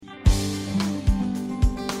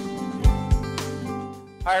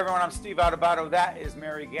Hi, everyone. I'm Steve Adubato. That is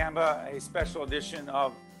Mary Gamba, a special edition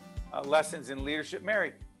of Lessons in Leadership.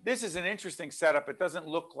 Mary, this is an interesting setup. It doesn't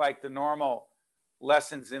look like the normal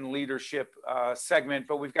Lessons in Leadership segment,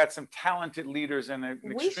 but we've got some talented leaders and an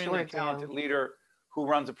extremely talented leader who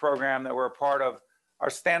runs a program that we're a part of,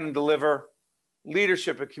 our Stand and Deliver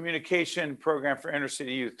Leadership and Communication program for inner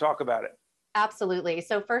city youth. Talk about it. Absolutely.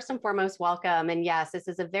 So first and foremost, welcome. And yes, this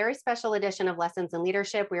is a very special edition of Lessons in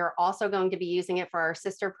Leadership. We are also going to be using it for our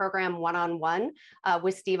sister program, One-on-One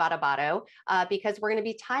with Steve Adubato, because we're going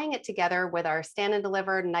to be tying it together with our Stand and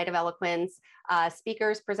Deliver Night of Eloquence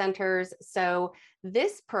speakers, presenters. So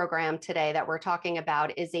this program today that we're talking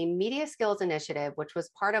about is a media skills initiative, which was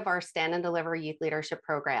part of our Stand and Deliver Youth Leadership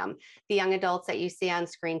Program. The young adults that you see on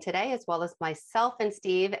screen today, as well as myself and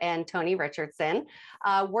Steve and Tony Richardson,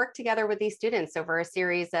 worked together with these students over a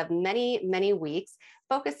series of many weeks,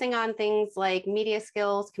 focusing on things like media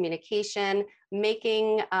skills, communication,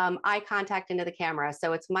 making eye contact into the camera.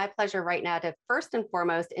 So it's my pleasure right now to first and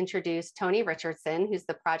foremost introduce Tony Richardson, who's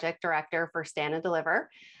the project director for Stand and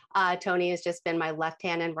Deliver. Tony has just been my left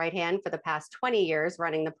hand and right hand for the past 20 years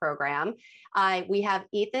running the program. We have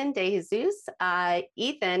Ethan DeJesus.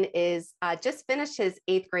 Ethan is just finished his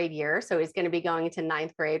 8th grade year, so he's going to be going into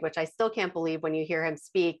 9th grade, which I still can't believe when you hear him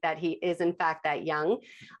speak that he is in fact that young.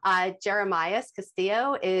 Jeremias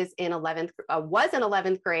Castillo is was in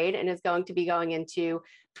 11th grade and is going to be going into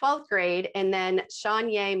 12th grade. And then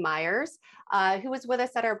Shanye Myers, who was with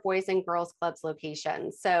us at our Boys and Girls Clubs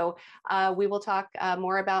location. So we will talk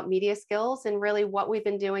more about media skills and really what we've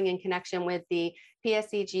been doing in connection with the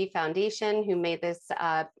PSEG Foundation, who made this,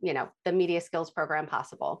 the media skills program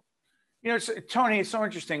possible. You know, Tony, it's so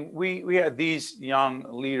interesting. We had these young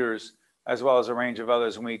leaders as well as a range of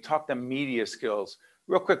others, and we talked them media skills.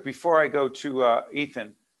 Real quick, before I go to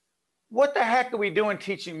Ethan, what the heck are we doing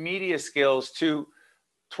teaching media skills to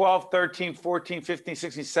 12, 13, 14, 15,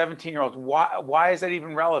 16, 17-year-olds? Why is that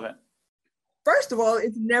even relevant? First of all,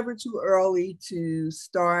 it's never too early to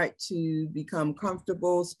start to become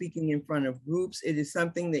comfortable speaking in front of groups. It is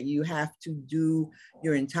something that you have to do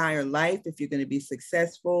your entire life if you're going to be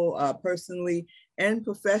successful personally and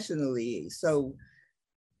professionally. So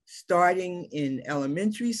starting in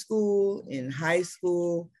elementary school, in high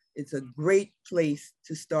school, it's a great place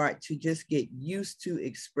to start to just get used to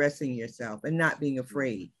expressing yourself and not being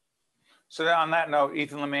afraid. So on that note,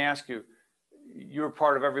 Ethan, let me ask you, you were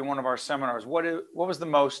part of every one of our seminars. What was the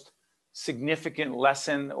most significant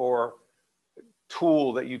lesson or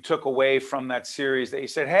tool that you took away from that series that you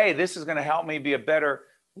said, hey, this is going to help me be a better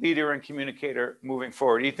leader and communicator moving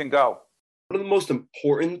forward? Ethan, go. One of the most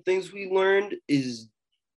important things we learned is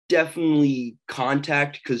definitely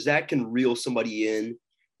contact, because that can reel somebody in.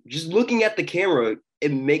 Just looking at the camera,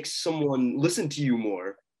 it makes someone listen to you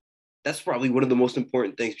more. That's probably one of the most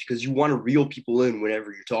important things, because you want to reel people in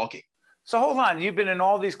whenever you're talking. So hold on, you've been in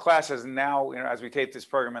all these classes, and now, as we tape this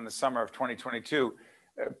program in the summer of 2022,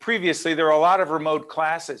 previously there were a lot of remote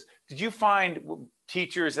classes. Did you find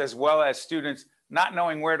teachers as well as students not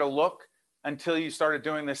knowing where to look until you started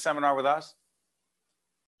doing this seminar with us?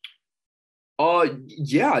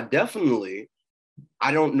 Yeah, definitely.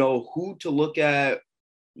 I don't know who to look at.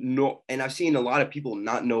 No, and I've seen a lot of people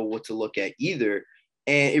not know what to look at either.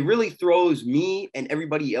 And it really throws me and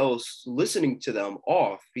everybody else listening to them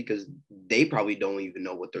off, because they probably don't even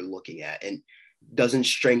know what they're looking at, and doesn't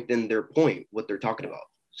strengthen their point, what they're talking about.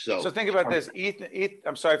 So think about this. Ethan,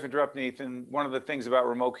 I'm sorry for interrupting, Ethan. One of the things about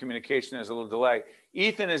remote communication is a little delay.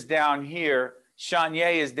 Ethan is down here.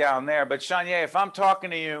 Shanye is down there. But Shanye, if I'm talking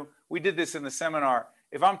to you, we did this in the seminar.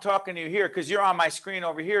 If I'm talking to you here, because you're on my screen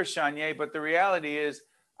over here, Shanye, but the reality is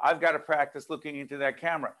I've got to practice looking into that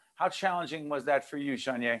camera. How challenging was that for you,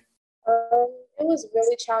 Shanye? It was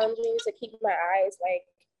really challenging to keep my eyes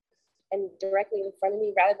and directly in front of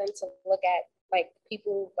me, rather than to look at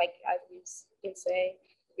people, as you can say,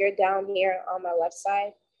 you're down here on my left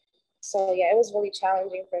side. So yeah, it was really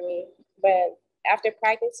challenging for me. But after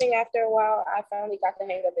practicing, after a while, I finally got the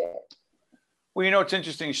hang of it. Well, it's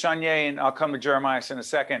interesting, Shanye, and I'll come to Jeremias in a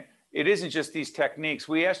second. It isn't just these techniques.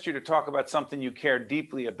 We asked you to talk about something you care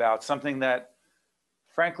deeply about, something that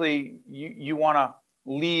frankly, you want to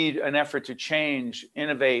lead an effort to change,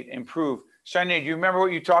 innovate, improve. Shanye, do you remember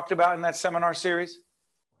what you talked about in that seminar series?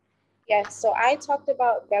 Yes, so I talked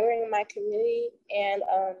about bettering my community, and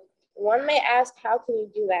one may ask, how can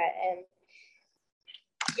you do that? And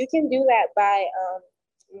you can do that by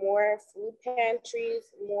more food pantries,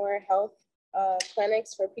 more health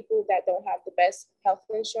clinics for people that don't have the best health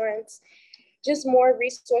insurance, just more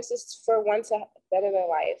resources for one to better their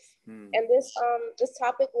life. And this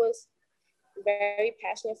topic was very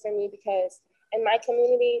passionate for me, because in my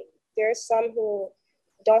community, there's some who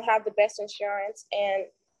don't have the best insurance, and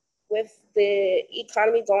with the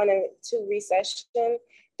economy going into recession,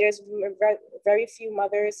 there's very few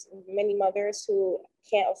mothers, many mothers who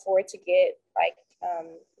can't afford to get like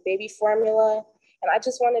baby formula. And I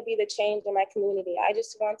just want to be the change in my community. I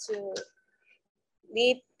just want to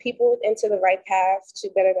lead people into the right path to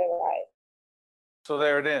better their life. So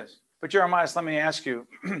there it is. But Jeremiah, let me ask you,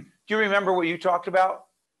 do you remember what you talked about?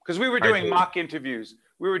 Because we were doing mock interviews.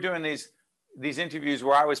 We were doing these interviews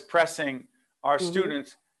where I was pressing our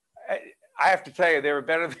students. I have to tell you, they were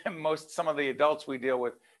better than some of the adults we deal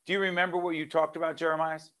with. Do you remember what you talked about,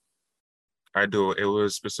 Jeremiah? I do. It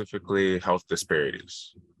was specifically health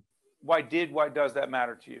disparities. Why does that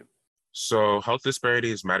matter to you? So health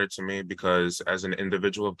disparities matter to me because as an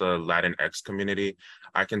individual of the Latinx community,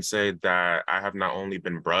 I can say that I have not only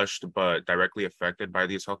been brushed, but directly affected by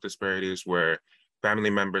these health disparities where family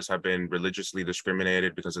members have been religiously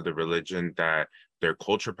discriminated because of the religion that their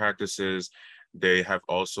culture practices. They have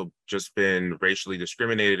also just been racially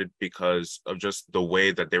discriminated because of just the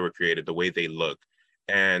way that they were created, the way they look.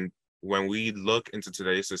 And when we look into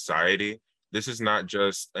today's society, this is not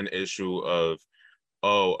just an issue of,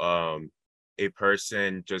 a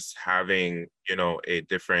person just having, a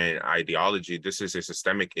different ideology. This is a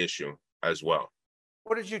systemic issue as well.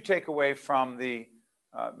 What did you take away from the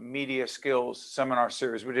media skills seminar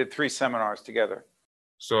series? We did 3 seminars together.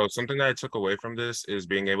 So something that I took away from this is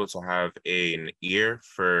being able to have an ear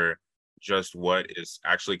for just what is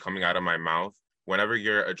actually coming out of my mouth. Whenever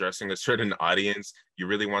you're addressing a certain audience, you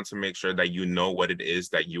really want to make sure that you know what it is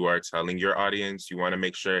that you are telling your audience. You want to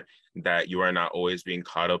make sure that you are not always being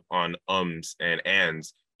caught up on ums and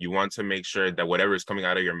ands. You want to make sure that whatever is coming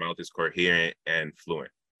out of your mouth is coherent and fluent.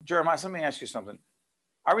 Jeremiah, let me ask you something.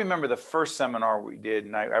 I remember the first seminar we did,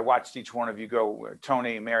 and I watched each one of you go.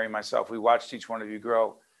 Tony, Mary, myself, we watched each one of you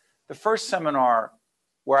grow. The first seminar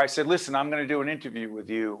where I said, listen, I'm going to do an interview with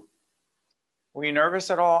you. Were you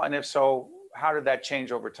nervous at all? And if so, how did that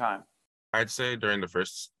change over time? I'd say during the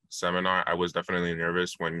first seminar, I was definitely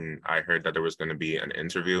nervous when I heard that there was going to be an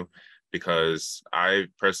interview because I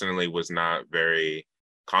personally was not very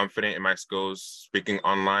confident in my skills speaking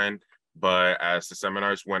online. But as the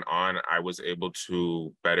seminars went on, I was able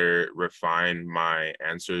to better refine my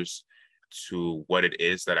answers to what it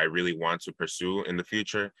is that I really want to pursue in the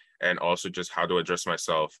future, and also just how to address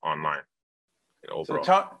myself online overall.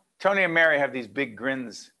 So Tony and Mary have these big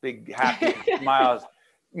grins, big happy smiles.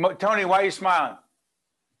 Tony, why are you smiling?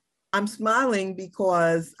 I'm smiling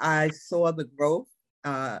because I saw the growth.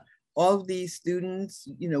 All of these students,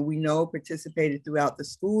 we know participated throughout the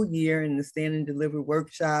school year in the Stand and Deliver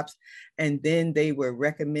workshops, and then they were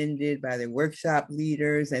recommended by their workshop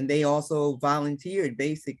leaders, and they also volunteered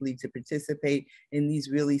basically to participate in these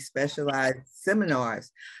really specialized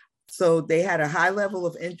seminars. So they had a high level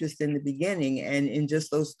of interest in the beginning, and in just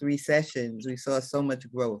those 3 sessions, we saw so much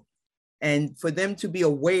growth. And for them to be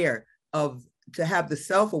aware of, to have the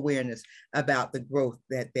self-awareness about the growth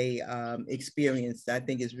that they experienced, I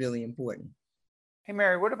think is really important. Hey,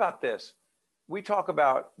 Mary, what about this? We talk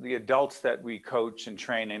about the adults that we coach and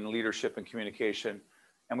train in leadership and communication,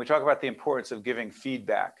 and we talk about the importance of giving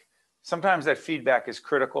feedback. Sometimes that feedback is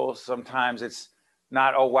critical. Sometimes it's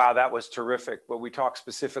not, oh, wow, that was terrific, but we talk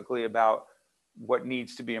specifically about what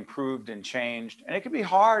needs to be improved and changed. And it can be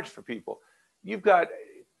hard for people. You've got,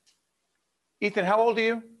 Ethan, how old are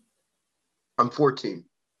you? I'm 14.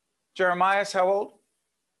 Jeremiah, how old?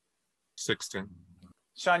 16.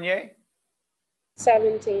 Shanye?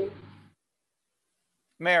 17.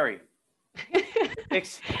 Mary?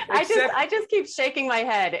 I just keep shaking my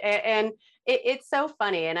head, and it's so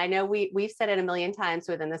funny. And I know we've said it a million times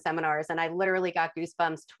within the seminars, and I literally got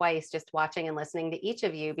goosebumps twice just watching and listening to each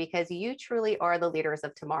of you, because you truly are the leaders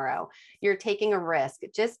of tomorrow. You're taking a risk,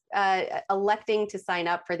 just electing to sign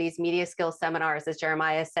up for these media skills seminars, as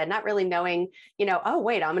Jeremiah said, not really knowing, oh,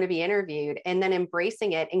 wait, I'm going to be interviewed, and then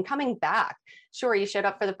embracing it and coming back. Sure, you showed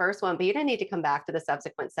up for the first one, but you didn't need to come back to the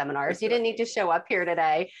subsequent seminars. You didn't need to show up here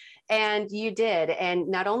today. And you did. And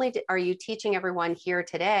not only are you teaching everyone here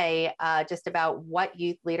today just about what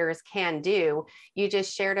youth leaders can do, you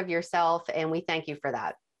just shared of yourself, and we thank you for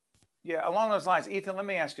that. Yeah, along those lines, Ethan, let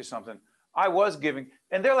me ask you something. I was giving,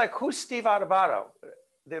 and they're like, who's Steve Adubato?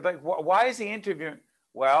 They're like, why is he interviewing?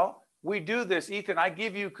 Well, we do this, Ethan, I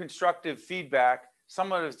give you constructive feedback.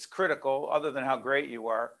 Some of it's critical, other than how great you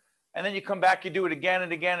are. And then you come back, you do it again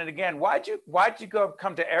and again and again. Why'd you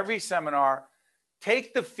come to every seminar,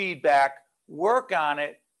 take the feedback, work on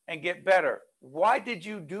it, and get better? Why did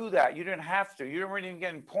you do that? You didn't have to. You weren't even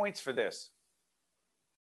getting points for this.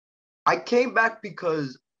 I came back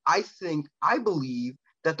because I believe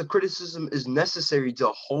that the criticism is necessary to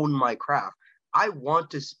hone my craft. I want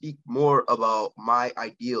to speak more about my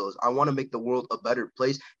ideals. I want to make the world a better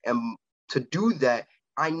place. And to do that,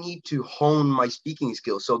 I need to hone my speaking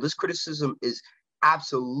skills. So this criticism is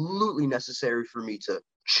absolutely necessary for me to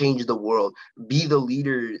change the world, be the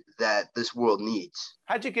leader that this world needs.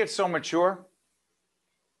 How'd you get so mature?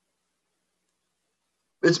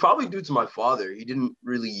 It's probably due to my father. He didn't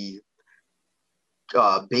really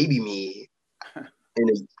baby me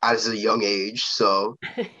as a young age. So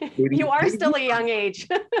you are still a young age.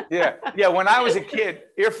 Yeah. When I was a kid,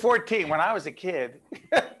 you're 14. When I was a kid,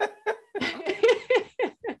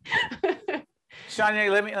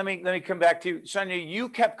 Shanya, let me come back to you. Shanya, you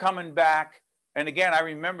kept coming back, and again, I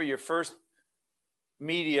remember your first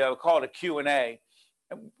media called a Q&A.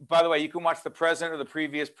 By the way, you can watch the president or the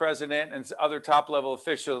previous president and other top-level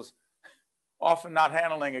officials often not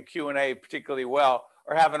handling a Q&A particularly well,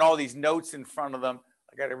 or having all these notes in front of them.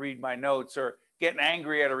 I got to read my notes, or getting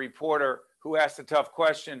angry at a reporter who asked a tough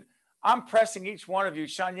question. I'm pressing each one of you.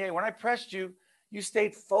 Shanya, when I pressed you, you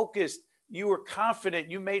stayed focused. You were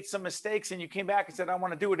confident. You made some mistakes, and you came back and said, I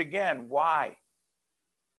want to do it again. Why?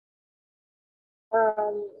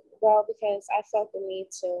 Well, because I felt the need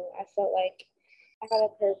to. I felt like I had a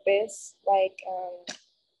purpose.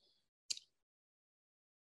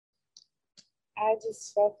 I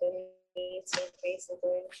just felt the need to,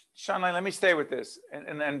 basically. Shania, let me stay with this.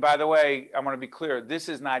 And by the way, I want to be clear. This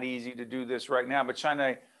is not easy to do this right now. But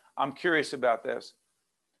Shania, I'm curious about this.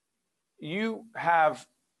 You have,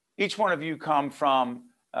 each one of you come from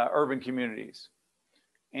urban communities.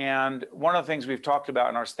 And one of the things we've talked about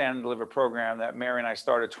in our Stand and Deliver program that Mary and I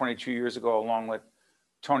started 22 years ago, along with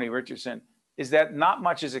Tony Richardson, is that not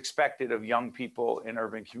much is expected of young people in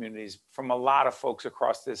urban communities from a lot of folks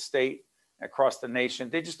across this state, across the nation.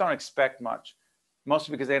 They just don't expect much,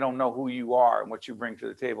 mostly because they don't know who you are and what you bring to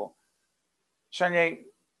the table. Shanya,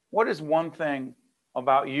 what is one thing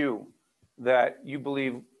about you that you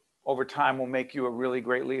believe over time will make you a really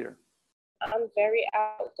great leader? I'm very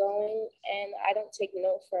outgoing, and I don't take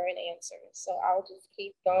no for an answer. So I'll just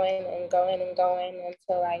keep going and going and going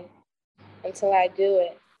until I do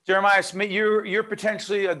it. Jeremiah Smith, you're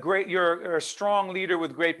potentially you're a strong leader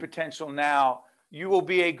with great potential now. You will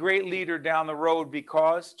be a great leader down the road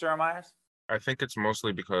because, Jeremiah? I think it's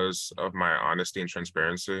mostly because of my honesty and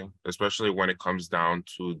transparency, especially when it comes down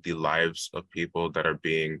to the lives of people that are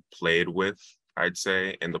being played with, I'd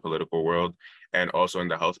say, in the political world and also in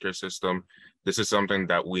the healthcare system. This is something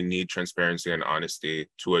that we need transparency and honesty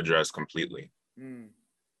to address completely.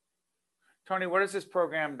 Tony, what has this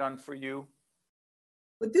program done for you?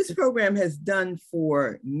 What this program has done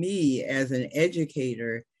for me as an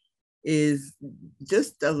educator is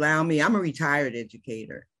just allow me, I'm a retired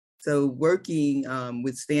educator. So working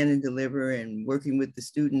with Stand and Deliver and working with the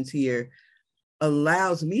students here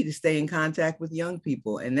allows me to stay in contact with young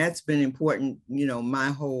people. And that's been important, my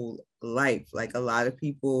whole life. Like a lot of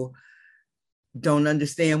people don't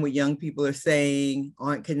understand what young people are saying,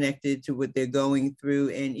 aren't connected to what they're going through.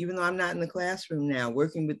 And even though I'm not in the classroom now,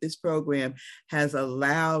 working with this program has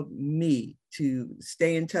allowed me to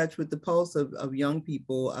stay in touch with the pulse of young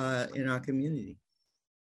people in our community.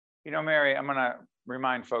 Mary, I'm going to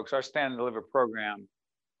remind folks, our Stand and Deliver program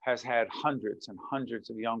has had hundreds and hundreds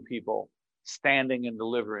of young people standing and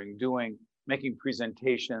delivering, making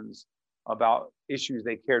presentations about issues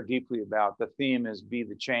they care deeply about. The theme is Be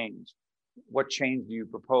the Change. What change do you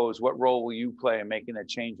propose? What role will you play in making that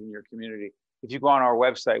change in your community? If you go on our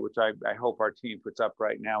website, which I hope our team puts up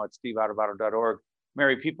right now at steveadubato.org,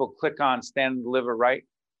 Mary, people click on Stand and Deliver, right?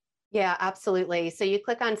 Yeah, absolutely. So you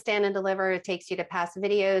click on Stand and Deliver, it takes you to past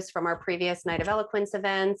videos from our previous Night of Eloquence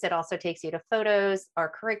events. It also takes you to photos, our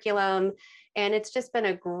curriculum, and it's just been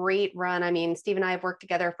a great run. I mean, Steve and I have worked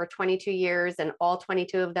together for 22 years, and all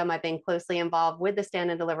 22 of them I've been closely involved with the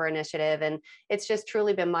Stand and Deliver initiative. And it's just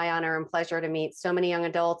truly been my honor and pleasure to meet so many young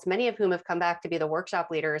adults, many of whom have come back to be the workshop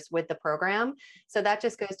leaders with the program. So that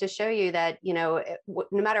just goes to show you that, no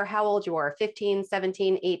matter how old you are, 15,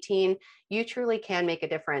 17, 18, you truly can make a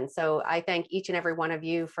difference. So I thank each and every one of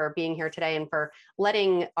you for being here today and for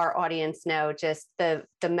letting our audience know just the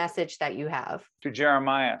message that you have. To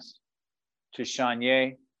Jeremiah, to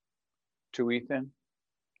Shanya, to Ethan,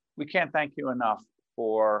 we can't thank you enough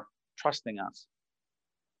for trusting us.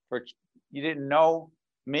 You didn't know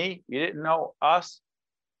me, you didn't know us.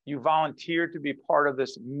 You volunteered to be part of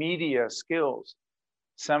this media skills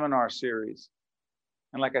seminar series.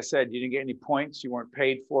 And like I said, you didn't get any points, you weren't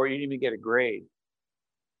paid for it, you didn't even get a grade.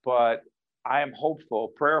 But I am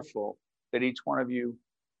hopeful, prayerful that each one of you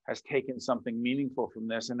has taken something meaningful from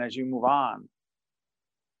this. And as you move on,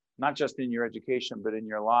 not just in your education, but in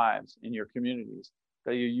your lives, in your communities,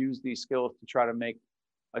 that you use these skills to try to make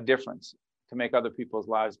a difference, to make other people's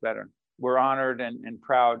lives better. We're honored and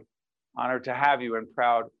proud, honored to have you and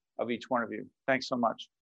proud of each one of you. Thanks so much.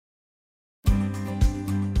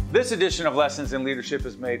 This edition of Lessons in Leadership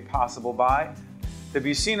is made possible by the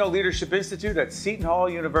Buccino Leadership Institute at Seton Hall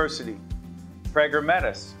University, Prager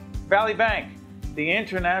Metis, Valley Bank, the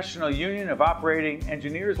International Union of Operating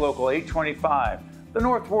Engineers Local 825, the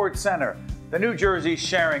North Ward Center, the New Jersey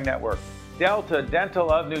Sharing Network, Delta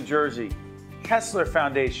Dental of New Jersey, Kessler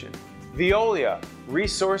Foundation, Veolia,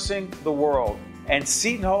 Resourcing the World, and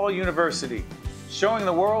Seton Hall University, showing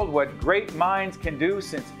the world what great minds can do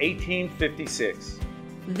since 1856.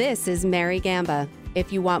 This is Mary Gamba.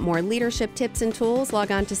 If you want more leadership tips and tools,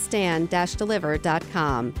 log on to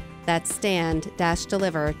stand-deliver.com. That's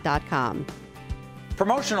stand-deliver.com.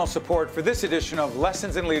 Promotional support for this edition of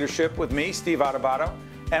Lessons in Leadership with me, Steve Adubato,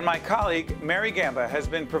 and my colleague, Mary Gamba, has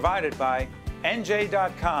been provided by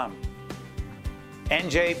NJ.com,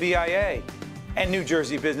 NJBIA, and New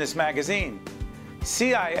Jersey Business Magazine,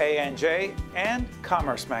 CIANJ, and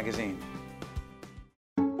Commerce Magazine.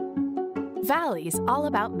 Valley's all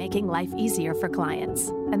about making life easier for clients,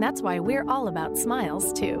 and that's why we're all about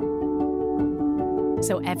smiles, too.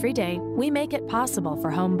 So every day, we make it possible for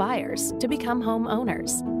home buyers to become home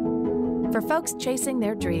owners, for folks chasing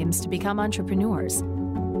their dreams to become entrepreneurs,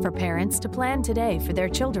 for parents to plan today for their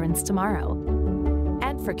children's tomorrow,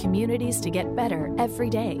 and for communities to get better every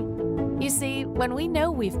day. You see, when we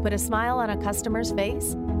know we've put a smile on a customer's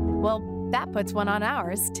face, well, that puts one on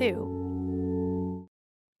ours, too.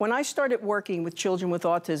 When I started working with children with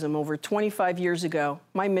autism over 25 years ago,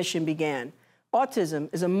 my mission began. Autism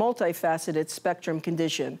is a multifaceted spectrum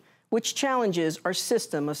condition which challenges our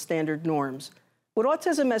system of standard norms. What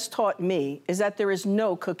autism has taught me is that there is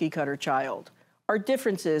no cookie-cutter child. Our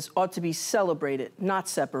differences ought to be celebrated, not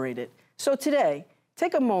separated. So today,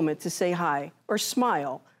 take a moment to say hi or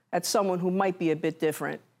smile at someone who might be a bit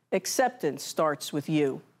different. Acceptance starts with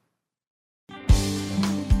you.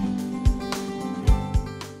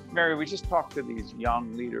 Mary, we just talked to these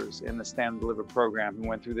young leaders in the Stand and Deliver program who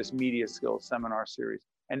went through this media skills seminar series.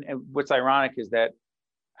 And what's ironic is that,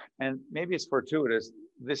 and maybe it's fortuitous,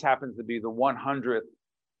 this happens to be the 100th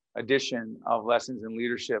edition of Lessons in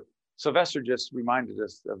Leadership. Sylvester just reminded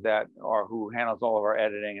us of that, or who handles all of our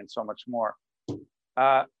editing and so much more.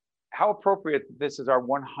 How appropriate this is our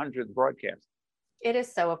 100th broadcast. It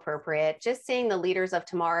is so appropriate. Just seeing the leaders of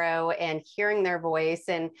tomorrow and hearing their voice,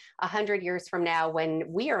 and 100 years from now when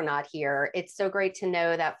we are not here, it's so great to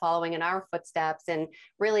know that following in our footsteps and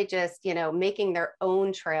really just, making their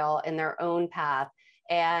own trail and their own path.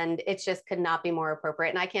 And it just could not be more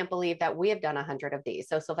appropriate. And I can't believe that we have done 100 of these.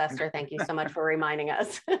 So Sylvester, thank you so much for reminding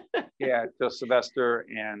us. Yeah, to Sylvester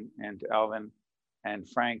and to Elvin and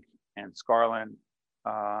Frank and Scarlett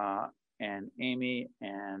and Amy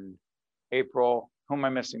and April. Who am I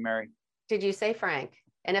missing, Mary? Did you say Frank?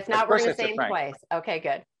 And if not, we're going to say him twice. Okay,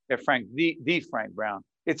 good. Yeah, Frank, the Frank Brown.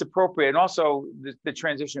 It's appropriate. And also the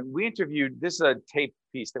transition. We interviewed, this is a tape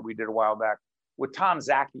piece that we did a while back with Tom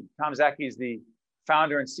Zaki. Tom Zaki is the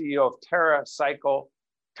founder and CEO of TerraCycle.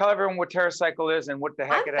 Tell everyone what TerraCycle is and what the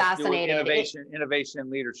heck it has to do with innovation and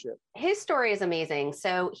leadership. His story is amazing.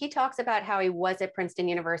 So he talks about how he was at Princeton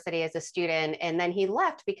University as a student, and then he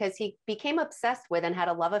left because he became obsessed with and had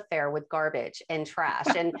a love affair with garbage and trash.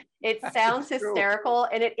 And it sounds hysterical.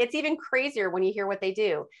 And it's even crazier when you hear what they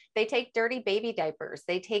do. They take dirty baby diapers,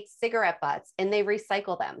 they take cigarette butts, and they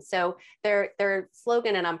recycle them. So their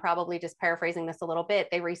slogan, and I'm probably just paraphrasing this a little bit,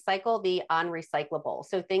 they recycle the unrecyclable.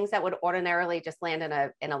 So things that would ordinarily just land in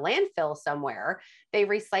a landfill somewhere, they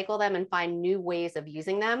recycle them and find new ways of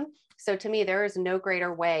using them. So to me, there is no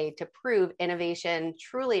greater way to prove innovation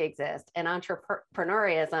truly exists and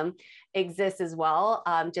entrepreneurism exists as well,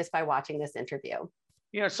 just by watching this interview.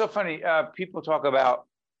 It's so funny. People talk about,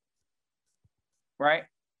 right,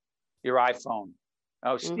 your iPhone.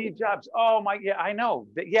 Oh, Steve Jobs. Oh my, yeah, I know.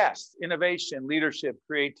 Yes, innovation, leadership,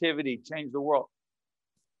 creativity, change the world.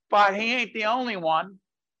 But he ain't the only one.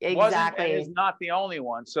 Exactly. And is not the only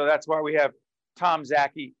one. So that's why we have Tom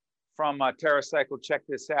Zaki from TerraCycle. Check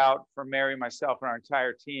this out. For Mary, myself, and our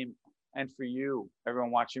entire team, and for you, everyone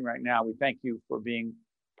watching right now, we thank you for being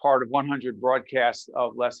part of 100 broadcasts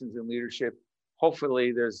of Lessons in Leadership.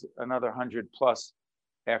 Hopefully there's another 100 plus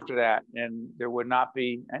after that, and there would not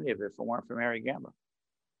be any of it if it weren't for Mary Gamba.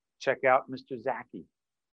 Check out Mr. Zaki.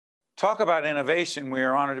 Talk about innovation. We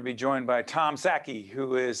are honored to be joined by Tom Zaki,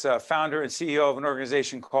 who is founder and CEO of an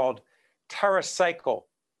organization called TerraCycle.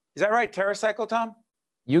 Is that right, TerraCycle, Tom?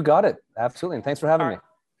 You got it. Absolutely. And thanks for having me.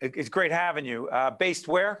 It's great having you. Based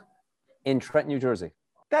where? In Trenton, New Jersey.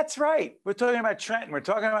 That's right. We're talking about Trenton. We're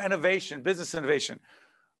talking about innovation, business innovation.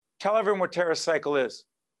 Tell everyone what TerraCycle is.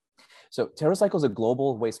 So TerraCycle is a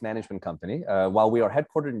global waste management company. While we are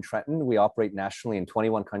headquartered in Trenton, we operate nationally in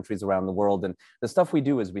 21 countries around the world. And the stuff we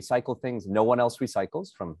do is recycle things no one else recycles,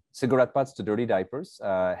 from cigarette butts to dirty diapers,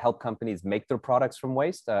 help companies make their products from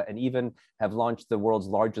waste, and even have launched the world's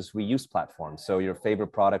largest reuse platform. So your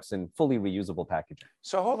favorite products in fully reusable packaging.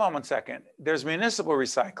 So hold on one second. There's municipal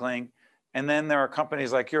recycling, and then there are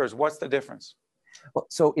companies like yours. What's the difference? Well,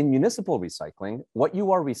 so in municipal recycling, what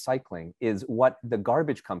you are recycling is what the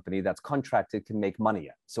garbage company that's contracted can make money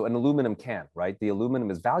at. So an aluminum can, right? The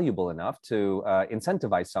aluminum is valuable enough to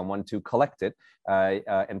incentivize someone to collect it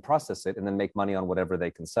and process it and then make money on whatever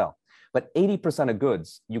they can sell. But 80% of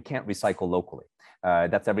goods you can't recycle locally.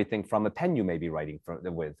 That's everything from a pen you may be writing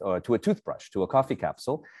with, to a toothbrush, to a coffee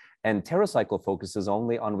capsule. And TerraCycle focuses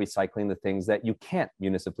only on recycling the things that you can't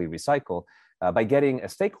municipally recycle, by getting a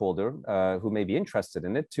stakeholder who may be interested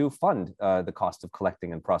in it to fund the cost of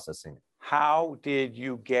collecting and processing it. How did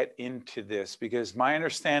you get into this? Because my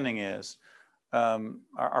understanding is,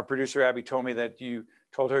 our producer Abby told me that you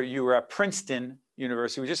told her you were at Princeton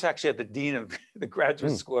University. We just actually had the dean of the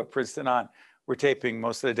graduate school at Princeton on. We're taping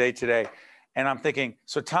most of the day today. And I'm thinking,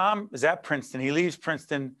 so Tom is at Princeton. He leaves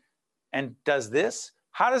Princeton and does this?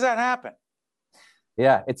 How does that happen?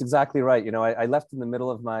 Yeah, it's exactly right. You know, I left in the middle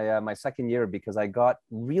of my second year because I got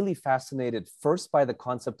really fascinated first by the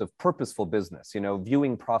concept of purposeful business, you know,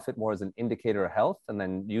 viewing profit more as an indicator of health and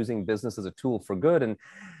then using business as a tool for good. And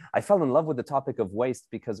I fell in love with the topic of waste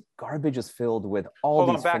because garbage is filled with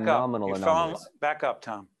all these phenomenal anomalies. Back up,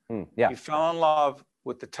 Tom. Yeah. You fell in love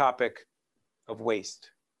with the topic of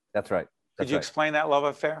waste. That's right. Could you explain that love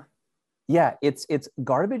affair? Yeah, it's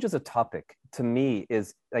garbage as a topic to me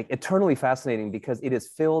is like eternally fascinating because it is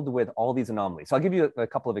filled with all these anomalies. So I'll give you a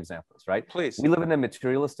couple of examples, right? Please. We live in a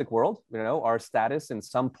materialistic world. You know, our status in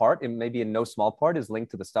some part, and maybe in no small part, is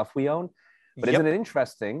linked to the stuff we own. But isn't it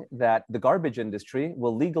interesting that the garbage industry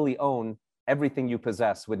will legally own everything you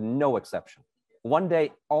possess with no exception? One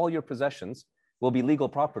day, all your possessions will be legal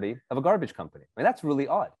property of a garbage company. I mean, that's really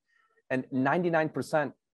odd. And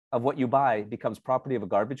 99% of what you buy becomes property of a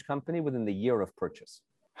garbage company within the year of purchase.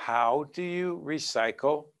 How do you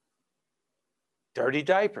recycle dirty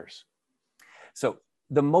diapers? So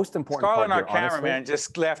the most important Scarlett, part our here, cameraman,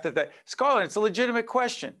 just laughed at that. Scarlett, it's a legitimate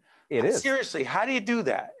question. It is. Seriously, how do you do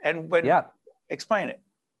that? And when, explain it.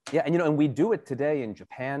 Yeah, and you know, and we do it today in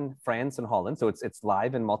Japan, France, and Holland. So it's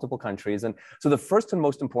live in multiple countries. And so the first and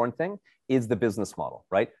most important thing is the business model,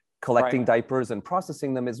 right? Collecting diapers and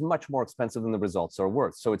processing them is much more expensive than the results are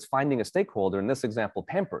worth. So it's finding a stakeholder, in this example,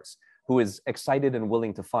 Pampers, who is excited and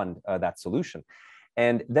willing to fund that solution.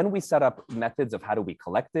 And then we set up methods of how do we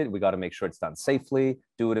collect it. We got to make sure it's done safely,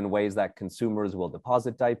 do it in ways that consumers will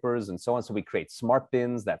deposit diapers and so on. So we create smart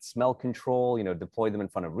bins that smell control, you know, deploy them in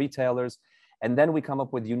front of retailers. And then we come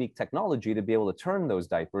up with unique technology to be able to turn those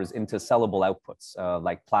diapers into sellable outputs,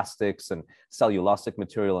 like plastics and cellulosic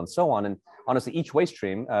material and so on. And honestly, each waste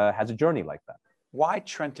stream has a journey like that. Why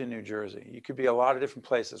Trenton, New Jersey? You could be a lot of different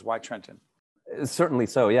places. Why Trenton? Certainly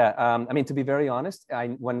so, yeah. I mean, to be very honest,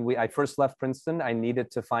 when I first left Princeton, I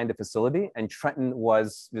needed to find a facility, and Trenton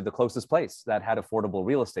was the closest place that had affordable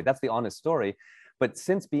real estate. That's the honest story. But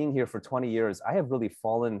since being here for 20 years, I have really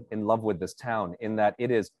fallen in love with this town in that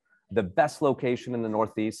it is the best location in the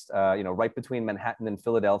Northeast, you know, right between Manhattan and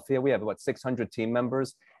Philadelphia. We have about 600 team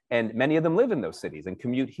members, and many of them live in those cities and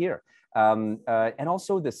commute here. And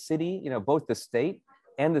also the city, you know, both the state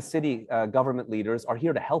and the city government leaders are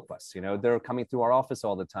here to help us. You know, they're coming through our office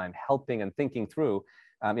all the time, helping and thinking through,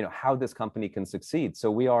 you know, how this company can succeed. So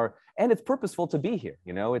we are, and it's purposeful to be here.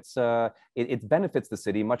 You know, it benefits the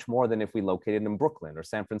city much more than if we located in Brooklyn or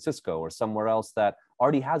San Francisco or somewhere else that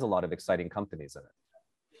already has a lot of exciting companies in it.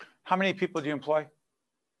 How many people do you employ?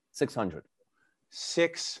 600.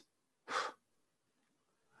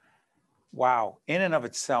 Wow. In and of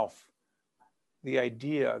itself, the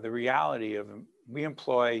idea, the reality of we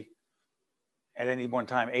employ at any one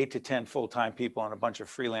time 8 to 10 full-time people and a bunch of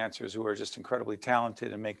freelancers who are just incredibly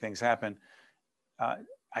talented and make things happen.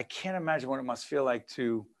 I can't imagine what it must feel like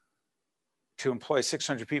to employ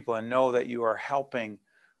 600 people and know that you are helping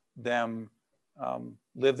them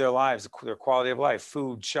live their lives, their quality of life,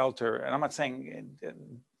 food, shelter. And I'm not saying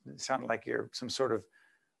it sounded like you're some sort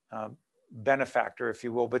of benefactor, if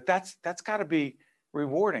you will, but that's got to be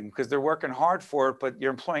rewarding because they're working hard for it, but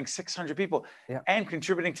you're employing 600 people and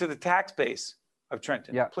contributing to the tax base of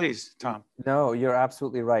Trenton. Yeah. Please, Tom. No, you're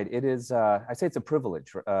absolutely right. It is, I say it's a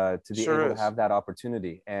privilege to be able to have that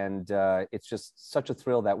opportunity. And it's just such a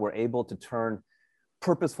thrill that we're able to turn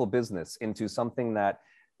purposeful business into something that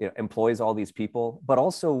employs all these people, but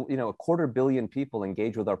also, 250 million people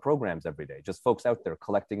engage with our programs every day, just folks out there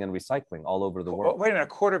collecting and recycling all over the world. Wait a minute,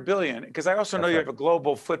 250 million, because I also know you have a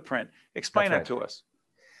global footprint. Explain that to us.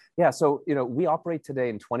 Yeah, so we operate today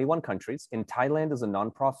in 21 countries. In Thailand is a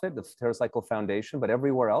nonprofit, the TerraCycle Foundation, but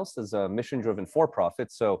everywhere else is a mission-driven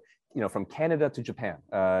for-profit. So from Canada to Japan,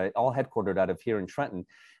 all headquartered out of here in Trenton.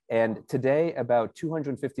 And today, about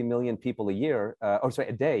 250 million people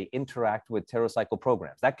a day interact with TerraCycle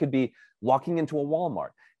programs. That could be walking into a Walmart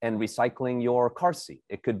and recycling your car seat.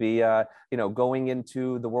 It could be, going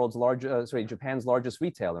into the Japan's largest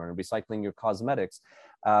retailer and recycling your cosmetics.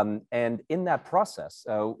 And in that process,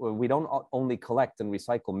 we don't only collect and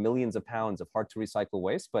recycle millions of pounds of hard to recycle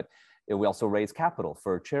waste, but we also raise capital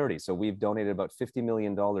for charity. So we've donated about $50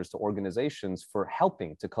 million to organizations for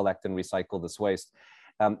helping to collect and recycle this waste.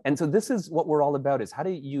 And so this is what we're all about, is how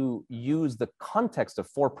do you use the context of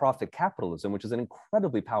for-profit capitalism, which is an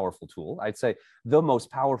incredibly powerful tool. I'd say the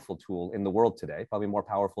most powerful tool in the world today, probably more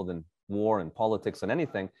powerful than war and politics and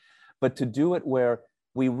anything, but to do it where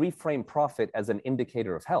we reframe profit as an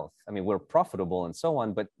indicator of health. I mean, we're profitable and so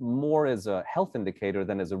on, but more as a health indicator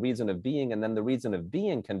than as a reason of being. And then the reason of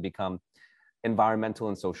being can become environmental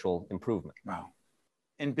and social improvement. Wow.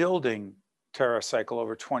 In building TerraCycle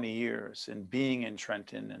over 20 years and being in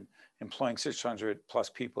Trenton and employing 600 plus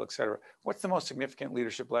people, et cetera, what's the most significant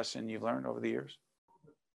leadership lesson you've learned over the years?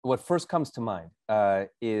 What first comes to mind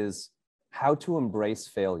is how to embrace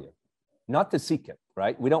failure, not to seek it,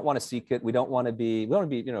 right? We don't want to seek it. We want to be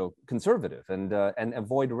conservative and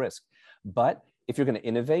avoid risk. But if you're going to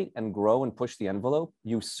innovate and grow and push the envelope,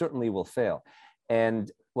 you certainly will fail.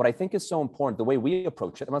 And what I think is so important, the way we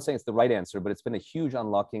approach it, I'm not saying it's the right answer, but it's been a huge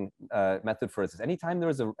unlocking method for us. Anytime there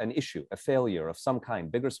is an issue, a failure of some kind,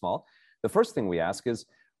 big or small, the first thing we ask is,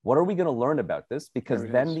 what are we going to learn about this? Because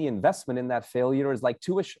then the investment in that failure is like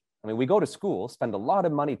tuition. I mean, we go to school, spend a lot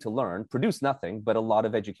of money to learn, produce nothing, but a lot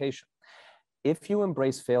of education. If you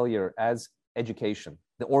embrace failure as education,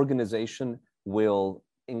 the organization will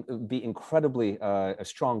be incredibly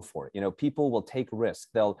strong for it. People will take risks.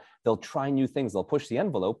 They'll try new things. They'll push the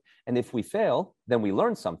envelope. And if we fail, then we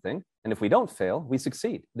learn something. And if we don't fail, we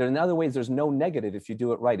succeed. In other ways, there's no negative if you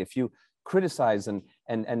do it right. If you criticize and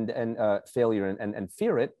failure and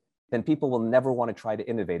fear it, then people will never want to try to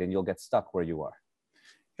innovate, and you'll get stuck where you are.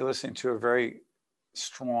 You're listening to a very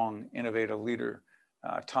strong, innovative leader,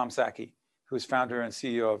 Tom Saki, who's founder and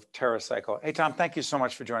CEO of TerraCycle. Hey, Tom, thank you so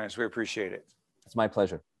much for joining us. We appreciate it. It's my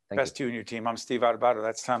pleasure. Best to you and your team. I'm Steve Adubato.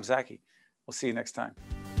 That's Tom Saki. We'll see you next time.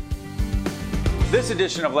 This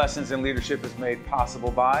edition of Lessons in Leadership is made possible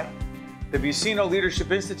by the Buccino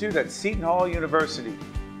Leadership Institute at Seton Hall University,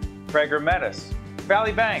 Prager Metis,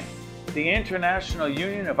 Valley Bank, the International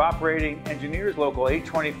Union of Operating Engineers, Local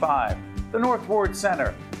 825, the North Ward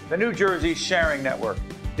Center, the New Jersey Sharing Network,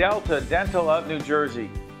 Delta Dental of New Jersey,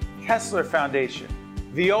 Kessler Foundation,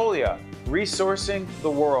 Veolia, Resourcing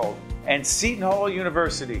the World, and Seton Hall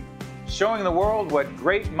University, showing the world what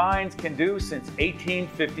great minds can do since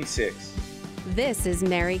 1856. This is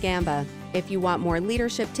Mary Gamba. If you want more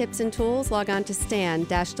leadership tips and tools, log on to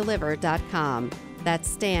stand-deliver.com. That's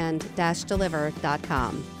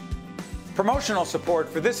stand-deliver.com. Promotional support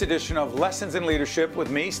for this edition of Lessons in Leadership with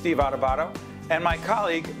me, Steve Adubato, and my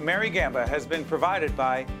colleague, Mary Gamba, has been provided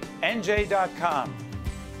by NJ.com,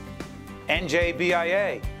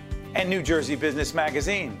 NJBIA, and New Jersey Business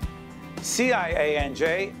Magazine,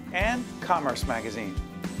 CIANJ, and Commerce Magazine.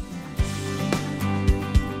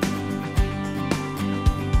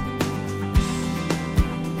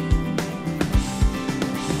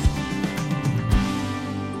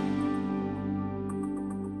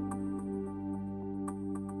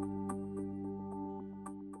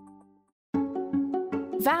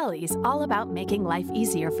 Valley's all about making life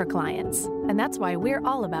easier for clients, and that's why we're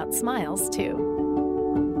all about smiles, too.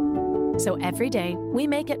 So every day, we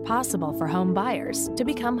make it possible for home buyers to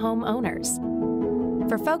become homeowners,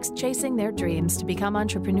 for folks chasing their dreams to become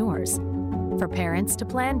entrepreneurs, for parents to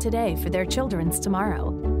plan today for their children's tomorrow,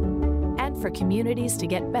 and for communities to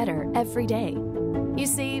get better every day. You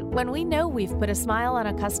see, when we know we've put a smile on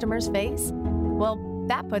a customer's face, well,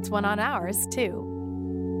 that puts one on ours, too.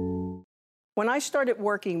 When I started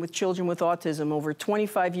working with children with autism over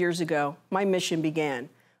 25 years ago, my mission began.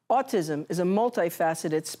 Autism is a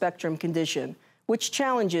multifaceted spectrum condition which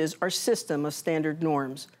challenges our system of standard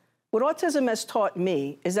norms. What autism has taught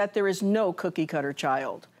me is that there is no cookie-cutter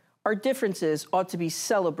child. Our differences ought to be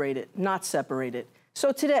celebrated, not separated.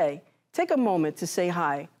 So today, take a moment to say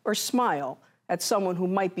hi or smile at someone who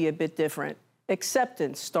might be a bit different.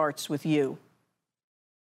 Acceptance starts with you.